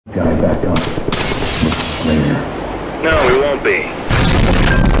Guy back on. Later. No, we won't be.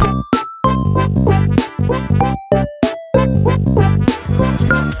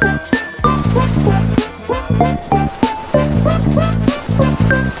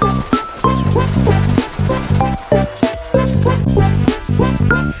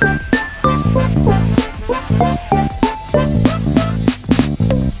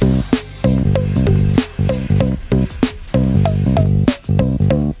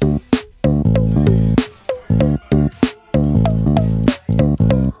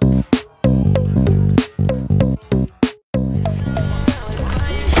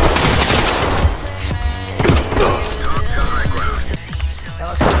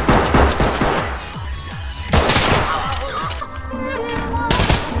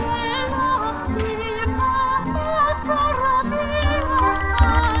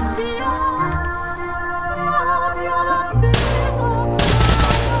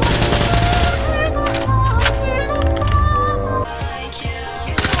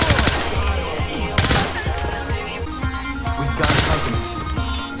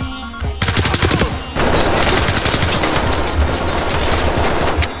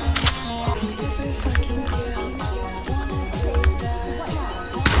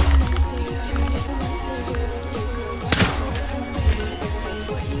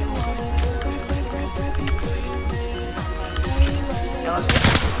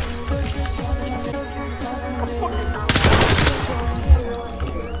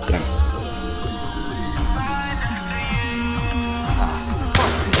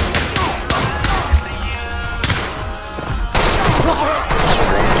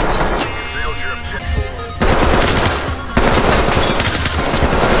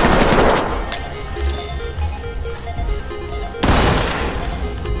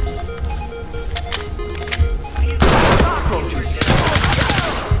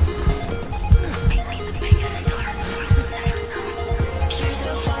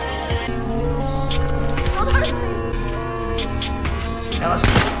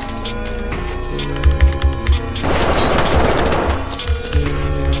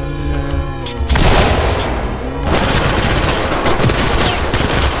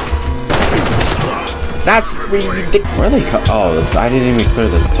 That's ridiculous. Where are they oh, I didn't even clear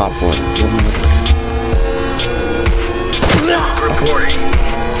the top floor. Reporting.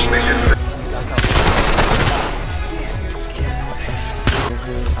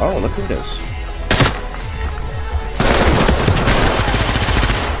 Oh, look who it is.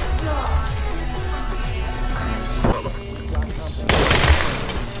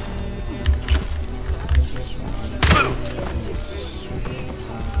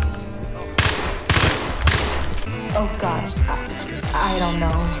 Oh gosh, I don't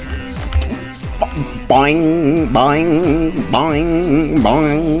know. Boing, boing, boing,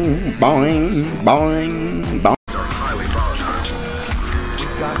 boing, boing, boing, boing. Are highly volatile.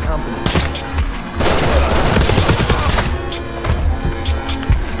 We've got company.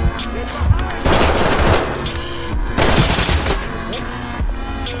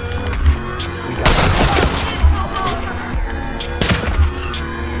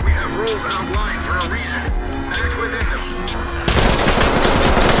 We have rules outlined for a reason. Act within them.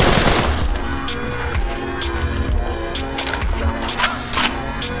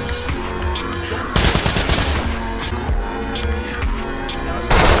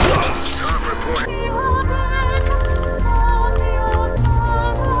 Top reporting.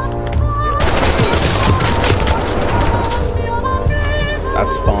 That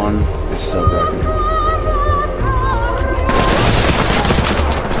spawn is so broken.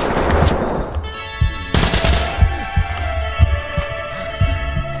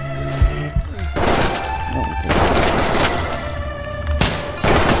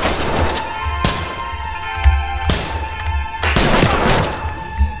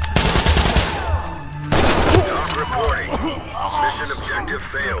 Top reporting. Mission objective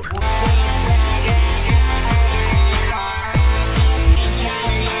failed.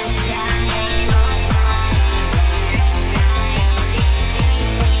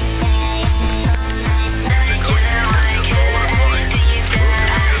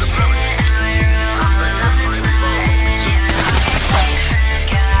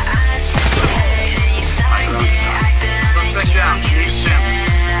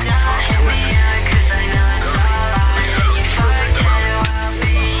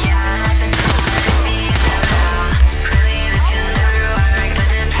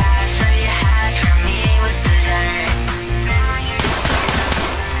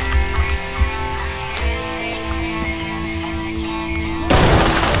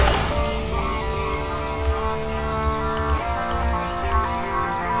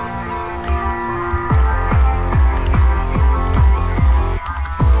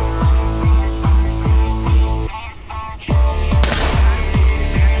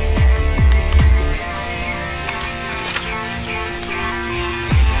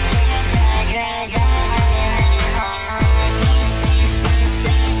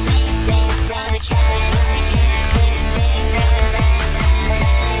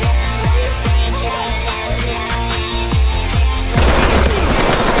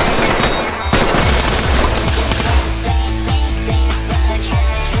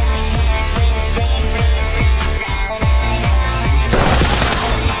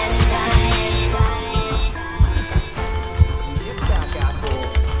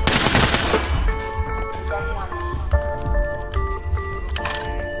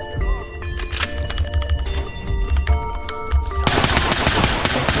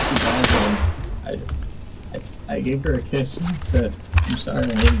 gave her a kiss and said, I'm sorry I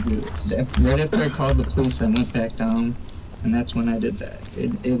didn't do it. Right after I called the police, I went back down, and that's when I did that.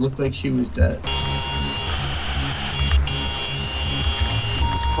 It looked like she was dead. Jesus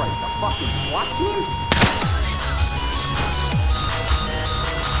Christ, a fucking SWAT team?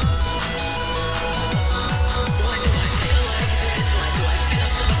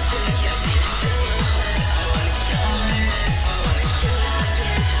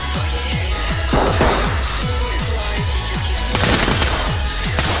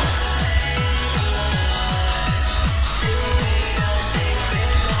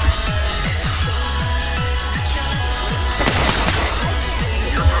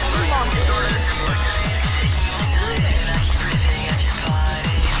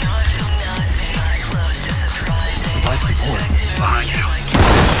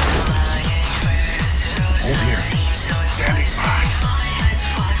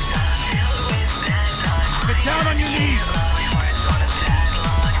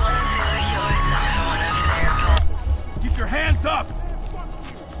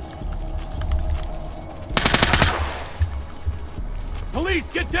 Police,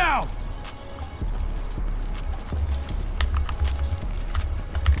 get down!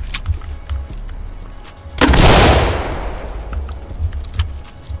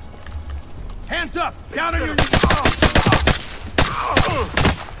 Hands up! Down on your knees!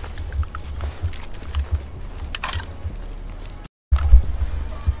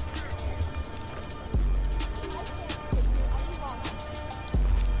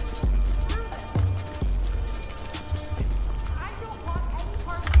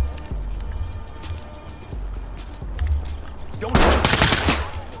 Don't help!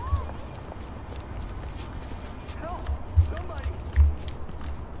 Somebody!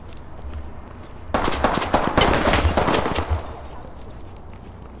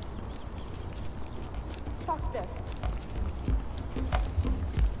 Fuck this.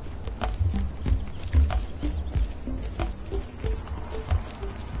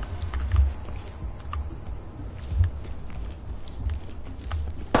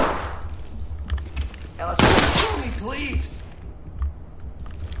 Alice, kill me, please!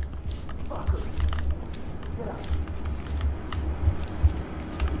 Fuckers. Get out.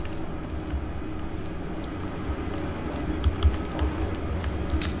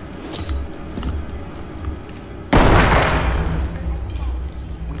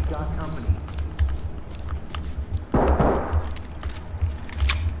 We've got company.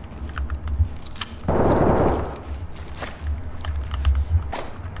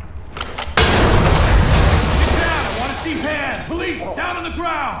 Police, down on the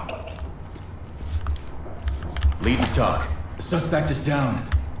ground! Lead and talk. The suspect is down.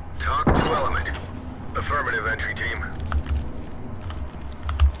 Talk to element. Affirmative, entry team.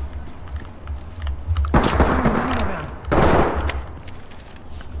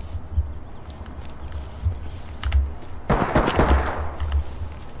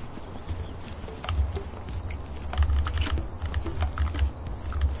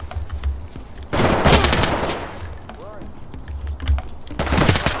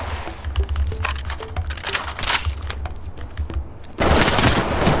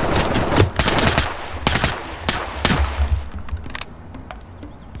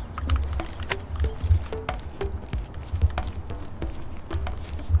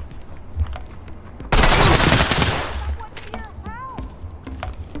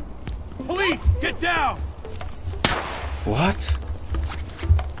 Police, get down! What?